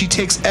since she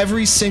takes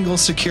every single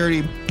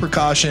security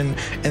precaution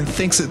and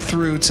thinks it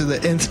through to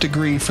the nth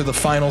degree for the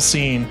final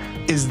scene,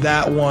 is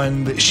that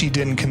one that she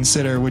didn't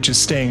consider, which is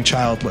staying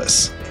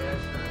childless.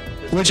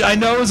 Which I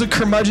know is a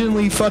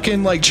curmudgeonly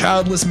fucking, like,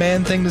 childless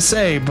man thing to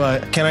say,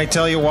 but... Can I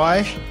tell you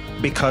why?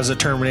 Because of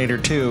Terminator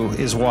 2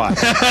 is why.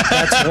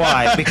 That's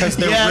why. Because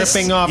they're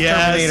ripping off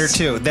Terminator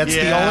 2. That's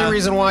the only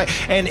reason why.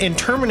 And in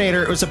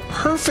Terminator, it was a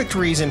perfect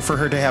reason for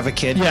her to have a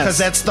kid. Yes. Because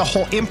that's the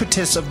whole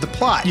impetus of the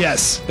plot.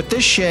 Yes. But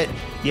this shit,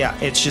 yeah,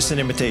 it's just an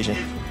imitation.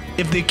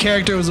 If the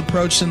character was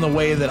approached in the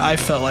way that I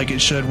felt like it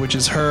should, which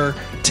is her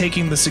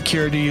taking the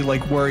security,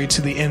 like, worry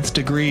to the nth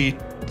degree,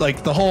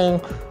 like, the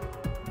whole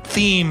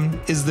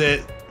theme is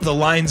that the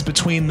lines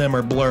between them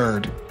are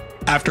blurred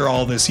after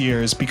all this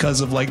years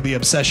because of, like, the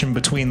obsession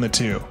between the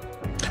two.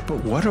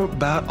 But what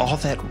about all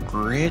that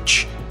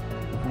rich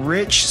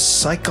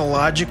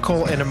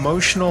psychological and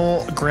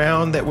emotional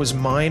ground that was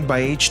mined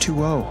by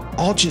H2O?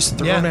 All just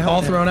thrown out.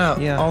 All thrown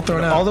out. Yeah. All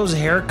thrown out. All those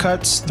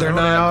haircuts thrown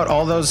out.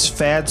 All those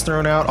fads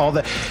thrown out. All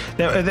that.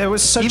 There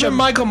was such Even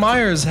Michael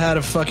Myers had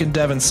a fucking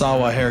Devon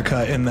Sawa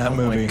haircut in that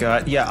movie. Oh my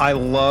god! Yeah, I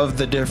love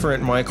the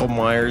different Michael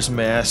Myers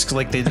masks.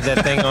 Like they did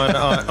that thing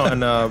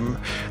on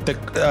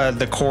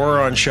the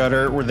core on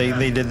Shudder where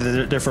they did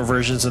the different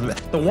versions of them.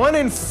 The 1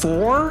 in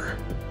 4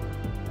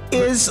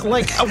 is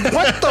like,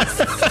 what the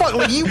fuck?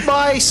 Like, you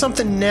buy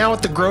something now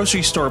at the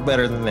grocery store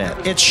better than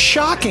that. It's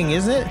shocking,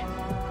 isn't it?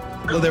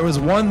 Well, there was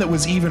one that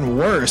was even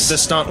worse. The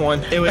stunt one,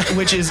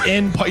 which is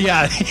in.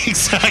 Yeah,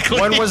 exactly.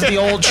 One was the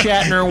old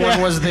Shatner.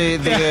 One was the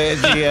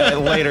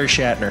later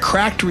Shatner.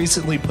 Cracked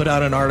recently put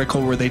out an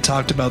article where they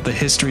talked about the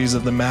histories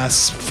of the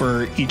masks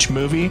for each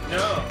movie,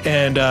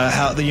 and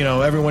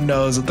how everyone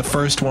knows that the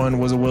first one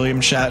was a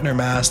William Shatner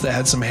mask that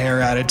had some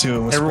hair added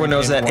to it. Everyone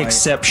knows that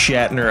except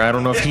Shatner. I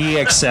don't know if he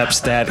accepts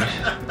that.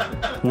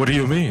 What do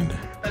you mean?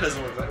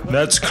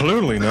 That's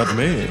clearly not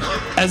me.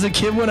 As a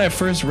kid, when I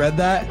first read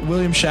that,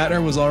 William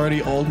Shatner was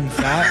already old and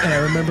fat, and I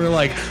remember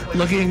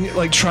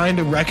trying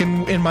to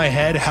reckon in my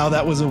head how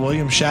that was a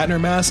William Shatner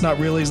mask, not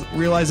really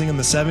realizing in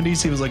the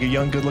 70s he was like a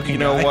young, good-looking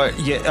guy. You know what?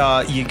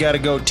 You got to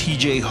go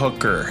T.J.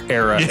 Hooker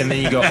era, and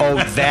then you go,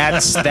 oh,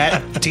 that's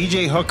that.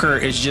 T.J. Hooker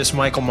is just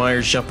Michael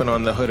Myers jumping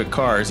on the hood of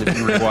cars if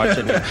you were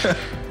watching it.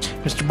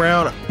 Mr.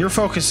 Brown, your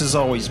focus is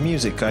always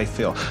music, I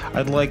feel.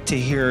 I'd like to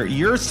hear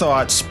your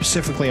thoughts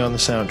specifically on the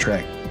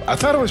soundtrack. I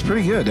thought it was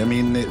pretty good. I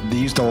mean, they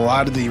used a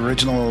lot of the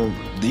original.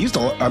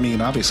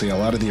 Obviously, a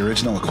lot of the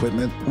original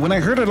equipment. When I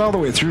heard it all the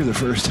way through the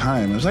first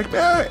time, I was like,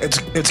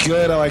 it's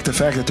good. I like the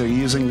fact that they're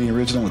using the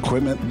original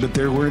equipment, but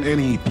there weren't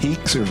any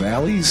peaks or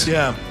valleys.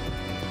 Yeah.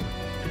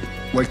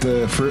 Like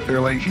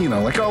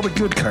like all the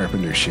good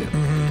Carpenter shit.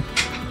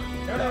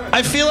 Mm-hmm.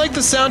 I feel like the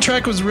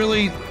soundtrack was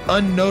really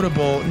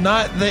unnotable.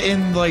 Not that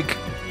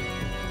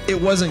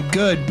it wasn't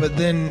good, but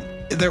then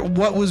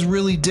what was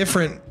really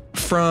different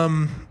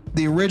from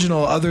the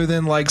original, other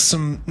than like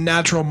some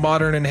natural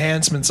modern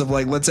enhancements of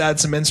like, let's add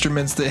some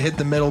instruments that hit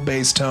the middle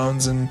bass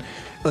tones and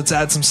let's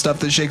add some stuff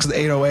that shakes the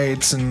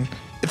 808s, and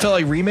it felt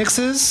like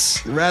remixes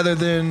rather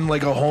than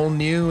like a whole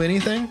new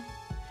anything.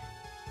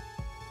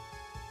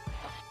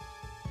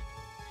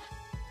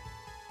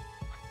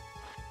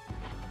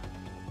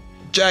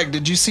 Jack,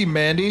 did you see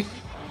Mandy?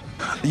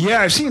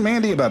 Yeah, I've seen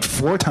Mandy about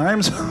 4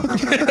 times. Didn't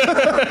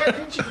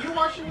you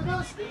watch it with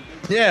us?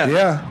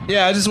 Yeah.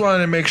 I just wanted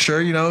to make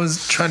sure, I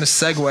was trying to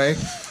segue.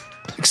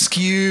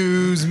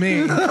 Excuse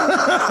me.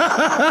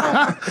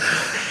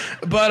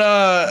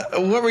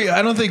 But what were you?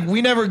 I don't think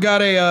we never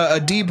got a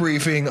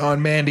debriefing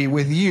on Mandy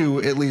with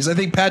you, at least. I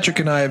think Patrick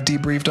and I have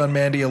debriefed on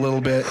Mandy a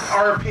little bit.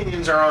 Our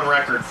opinions are on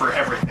record for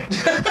everything.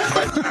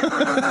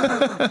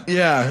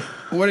 Yeah.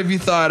 What have you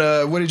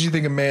thought? What did you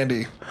think of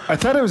Mandy? I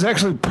thought it was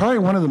actually probably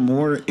one of the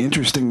more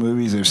interesting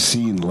movies I've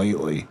seen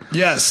lately.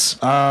 Yes.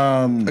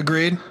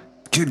 Agreed.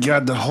 Good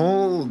God, the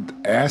whole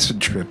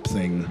acid trip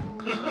thing.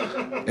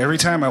 Every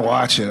time I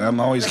watch it, I'm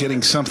always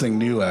getting something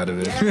new out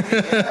of it.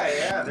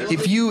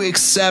 If you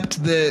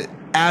accept that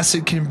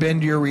acid can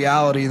bend your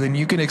reality, then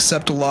you can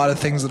accept a lot of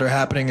things that are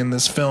happening in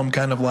this film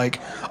kind of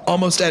like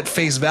almost at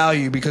face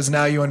value, because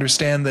now you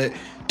understand that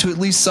to at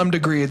least some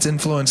degree it's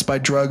influenced by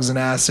drugs and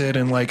acid,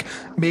 and like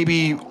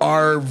maybe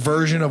our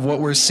version of what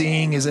we're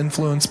seeing is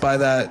influenced by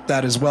that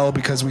as well,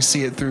 because we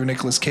see it through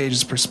Nicolas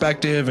Cage's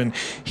perspective and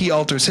he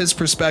alters his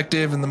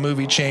perspective and the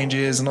movie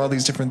changes and all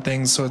these different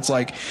things. So it's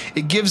like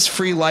it gives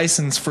free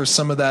license for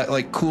some of that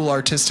like cool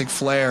artistic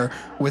flair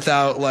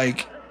without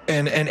like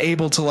and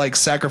able to like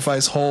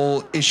sacrifice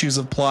whole issues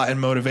of plot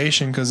and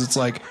motivation, because it's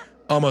like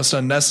almost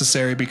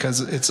unnecessary, because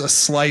it's a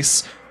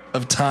slice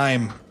of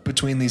time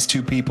between these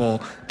two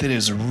people that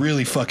is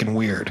really fucking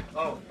weird.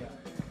 Oh, yeah.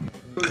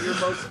 Who's your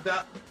most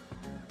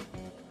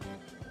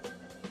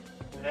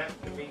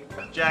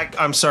Jack,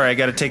 I'm sorry, I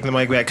got to take the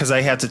mic back because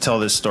I had to tell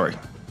this story.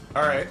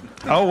 All right.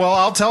 Oh well,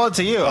 I'll tell it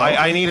to you.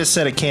 I need a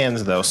set of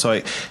cans though, so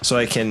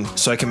I can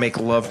make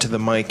love to the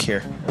mic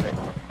here.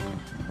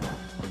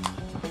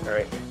 All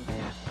right.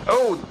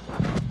 Oh.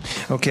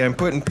 Okay, I'm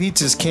putting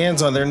Pizza's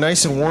cans on. They're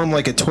nice and warm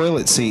like a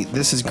toilet seat.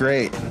 This is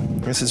great.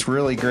 This is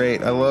really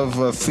great. I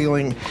love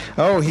feeling...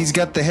 Oh, he's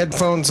got the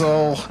headphones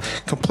all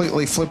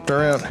completely flipped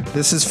around.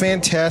 This is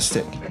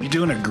fantastic. You're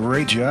doing a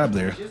great job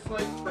there.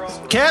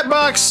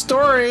 Catbox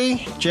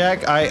story.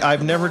 Jack,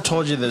 I've never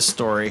told you this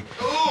story.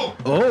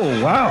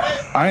 Oh, wow.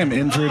 I am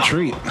in for a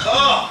treat.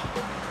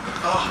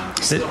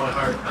 Still my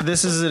heart.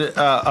 This is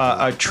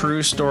a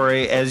true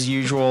story as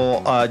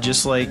usual,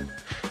 just like...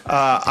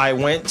 I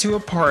went to a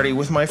party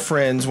with my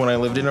friends when I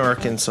lived in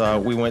Arkansas.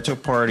 We went to a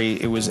party.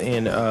 It was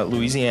in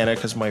Louisiana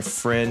because my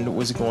friend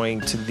was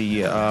going to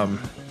the...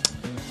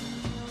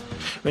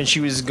 when she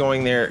was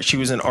going there, she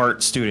was an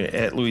art student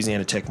at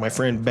Louisiana Tech. My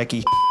friend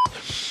Becky,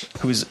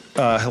 who's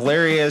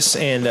hilarious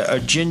and a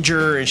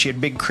ginger, and she had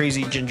big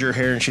crazy ginger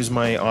hair, and she was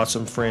my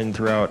awesome friend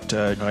throughout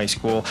high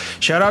school.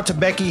 Shout out to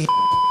Becky,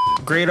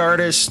 great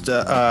artist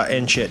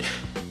and shit.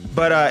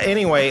 But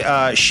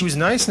anyway, she was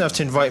nice enough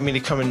to invite me to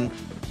come and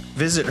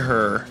visit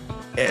her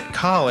at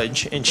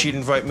college, and she'd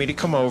invite me to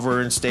come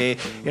over and stay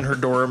in her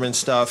dorm and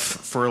stuff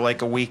for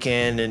like a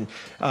weekend, and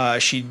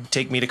she'd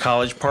take me to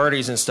college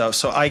parties and stuff.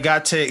 So I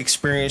got to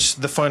experience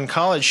the fun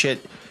college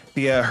shit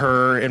via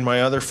her and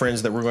my other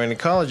friends that were going to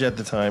college at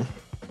the time.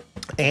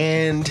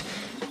 And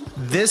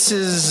this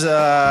is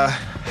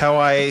how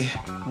I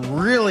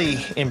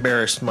really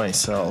embarrassed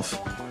myself.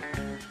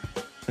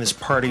 This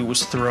party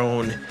was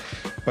thrown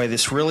by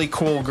this really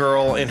cool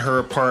girl in her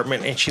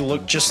apartment, and she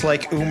looked just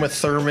like Uma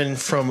Thurman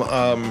from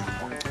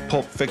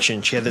Pulp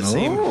Fiction. She had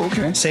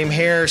the same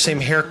hair,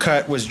 same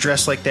haircut, was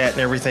dressed like that and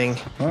everything.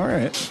 All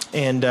right.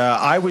 And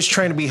I was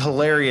trying to be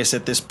hilarious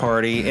at this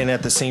party, and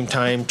at the same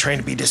time trying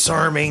to be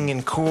disarming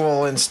and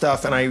cool and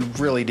stuff, and I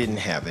really didn't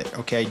have it.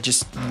 Okay, I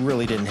just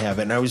really didn't have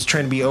it. And I was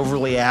trying to be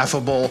overly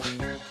affable.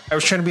 I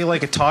was trying to be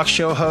like a talk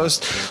show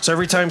host, so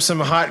every time some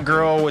hot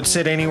girl would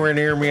sit anywhere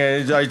near me,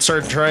 I'd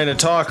start trying to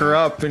talk her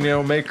up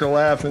and, make her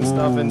laugh and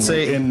stuff and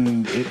say...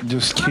 And it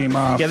just came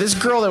off. Yeah, this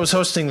girl that was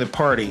hosting the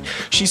party,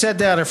 she sat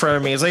down in front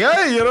of me. It's like,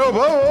 hey,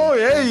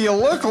 hey, you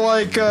look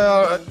like...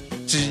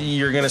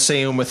 You're going to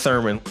say Uma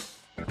Thurman.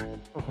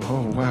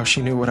 Oh, wow,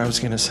 she knew what I was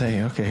going to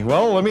say. Okay,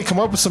 well, let me come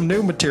up with some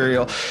new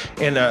material.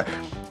 And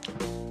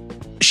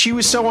she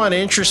was so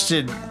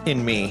uninterested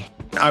in me.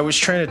 I was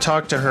trying to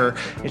talk to her,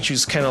 and she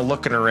was kind of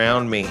looking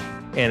around me.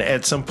 And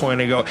at some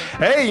point, I go,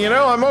 hey,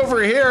 I'm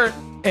over here.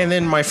 And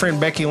then my friend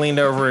Becky leaned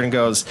over and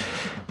goes,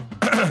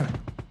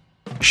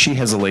 she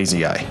has a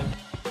lazy eye.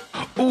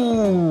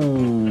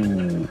 Ooh.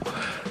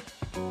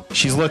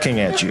 She's looking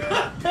at you.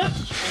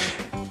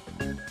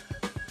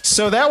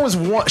 So that was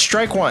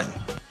strike one.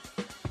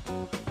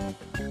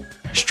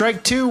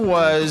 Strike two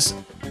was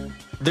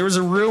there was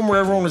a room where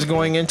everyone was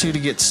going into to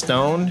get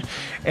stoned.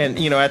 And,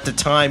 you know, at the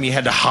time you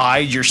had to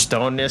hide your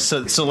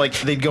stonedness. So like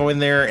they'd go in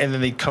there and then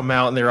they'd come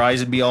out and their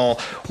eyes would be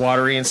all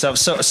watery and stuff.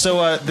 So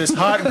this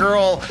hot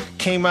girl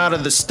came out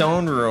of the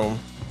stone room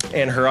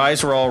and her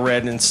eyes were all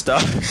red and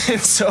stuff. And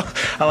so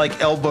I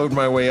like elbowed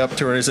my way up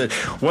to her and I said,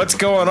 "What's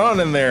going on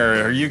in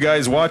there? Are you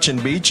guys watching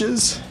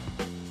Beaches?"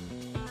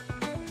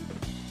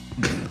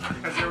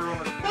 Because everyone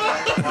was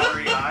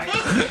watery eyes.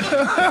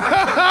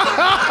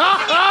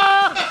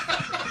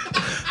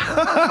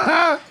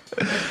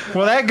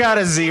 Well, that got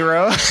a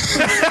 0.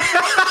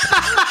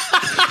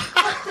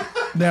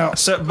 Now,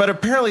 but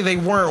apparently they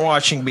weren't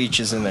watching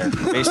Beaches in there,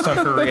 based on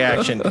her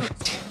reaction.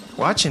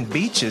 Watching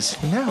Beaches?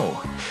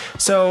 No.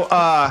 So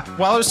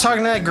while I was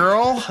talking to that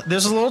girl,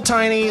 there's a little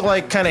tiny,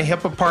 like, kind of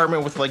hip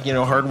apartment with, like, you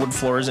know, hardwood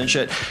floors and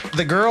shit.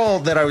 The girl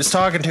that I was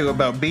talking to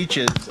about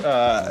Beaches,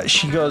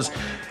 she goes,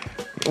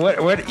 What?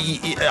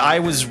 I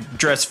was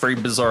dressed very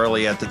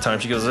bizarrely at the time.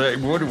 She goes,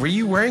 "What, were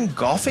you wearing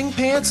golfing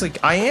pants?" Like,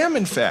 I am,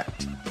 in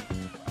fact.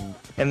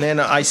 And then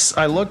I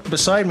looked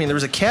beside me, and there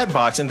was a cat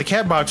box, and the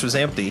cat box was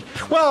empty.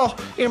 Well,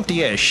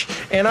 empty-ish.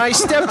 And I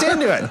stepped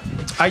into it.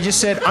 I just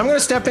said, "I'm going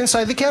to step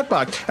inside the cat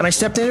box." And I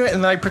stepped into it,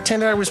 and then I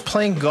pretended I was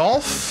playing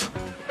golf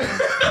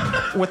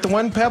with the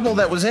one pebble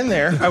that was in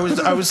there. I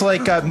was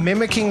like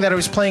mimicking that I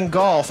was playing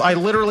golf. I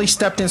literally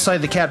stepped inside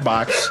the cat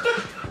box.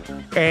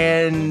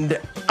 And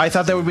I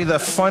thought that would be the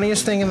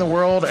funniest thing in the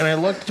world. And I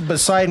looked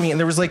beside me, and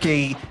there was like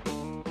a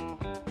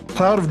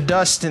cloud of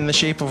dust in the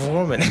shape of a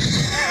woman.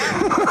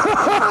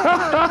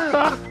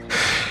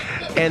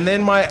 And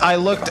then I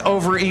looked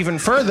over even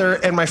further,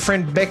 and my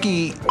friend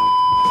Becky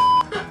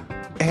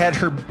had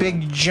her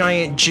big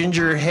giant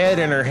ginger head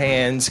in her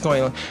hands,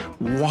 going,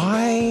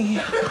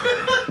 "Why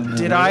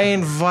did I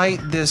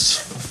invite this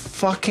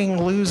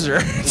fucking loser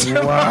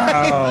to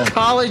my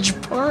college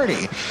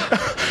party?"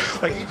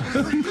 Like,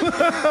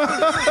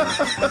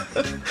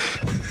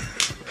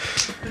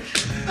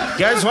 you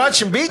guys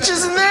watching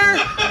Beaches in there?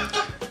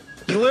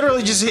 You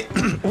literally just hit,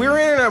 we were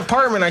in an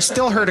apartment. I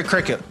still heard a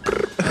cricket.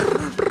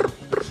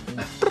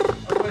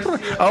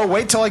 Oh,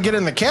 wait till I get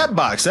in the cat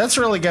box. That's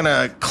really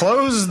gonna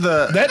close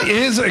the. that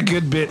is a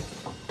good bit.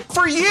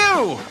 For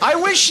you, I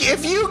wish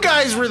if you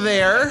guys were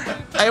there,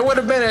 it would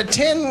have been an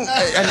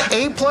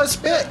A+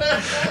 bit.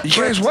 You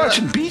guys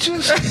watching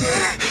Beaches?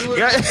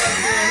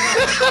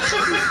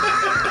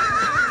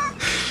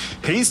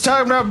 He's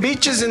talking about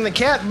Beaches in the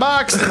cat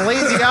box and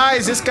lazy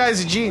eyes. This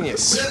guy's a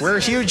genius. We're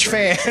huge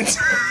fans.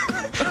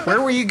 Where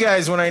were you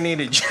guys when I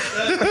needed you?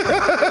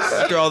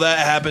 After all that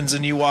happens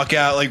and you walk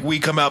out, like, we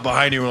come out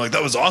behind you and we're like,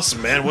 "That was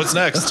awesome, man. What's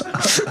next?"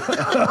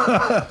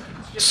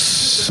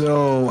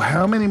 So,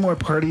 how many more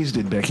parties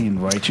did Becky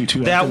invite you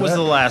to? That was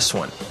the last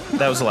one.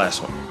 That was the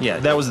last one. Yeah,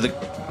 that was the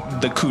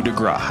coup de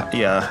grace.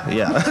 Yeah.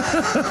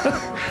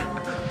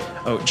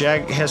 Oh,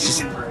 Jack has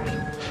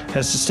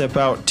to step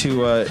out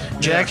to.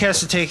 Jack has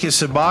to take his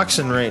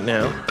Suboxone right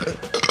now.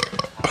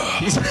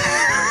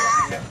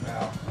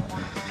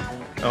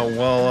 Oh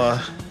well.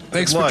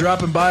 Thanks for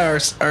dropping by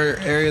our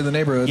area of the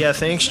neighborhood. Yeah,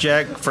 thanks,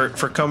 Jack, for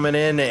coming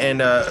in and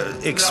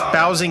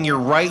espousing your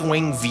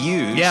right-wing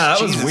views. Yeah,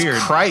 that was Jesus weird.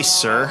 Christ,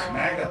 sir.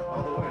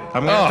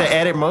 I'm going to have to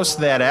edit most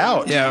of that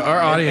out. Yeah, our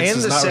audience and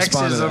does the not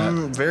respond to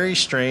sexism, that. very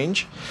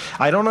strange.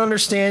 I don't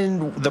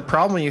understand the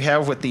problem you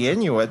have with the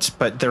Inuits,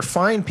 but they're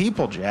fine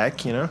people,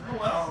 Jack, you know?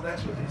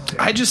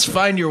 I just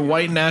find your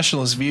white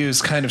nationalist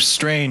views kind of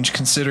strange,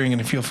 considering, and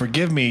if you'll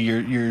forgive me,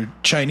 your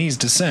Chinese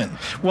descent.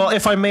 Well,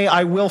 if I may,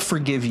 I will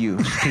forgive you,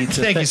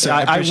 Pizza. Thank you, sir.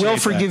 I will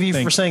appreciate forgive that. you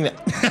Thank for saying that.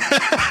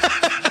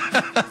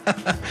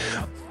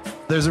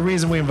 There's a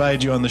reason we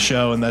invited you on the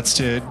show, and that's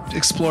to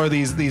explore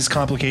these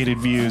complicated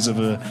views of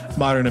a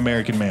modern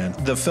American man.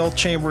 The Filth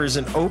Chamber is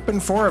an open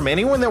forum.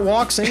 Anyone that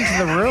walks into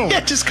the room.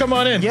 Yeah, just come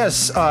on in.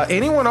 Yes,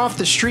 anyone off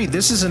the street,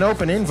 this is an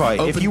open invite.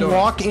 Open if you door.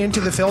 walk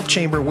into the Filth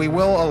Chamber, we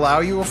will allow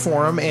you a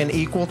forum and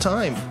equal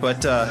time.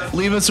 But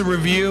Leave us a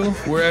review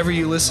wherever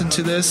you listen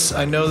to this.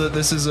 I know that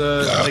this is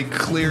a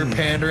clear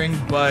pandering,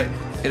 but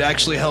it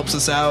actually helps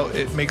us out.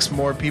 It makes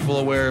more people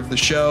aware of the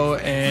show,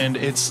 and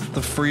it's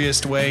the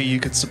freest way you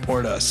could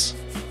support us.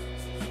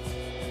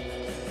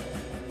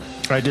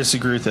 I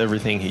disagree with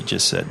everything he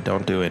just said.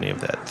 Don't do any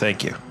of that.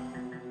 Thank you.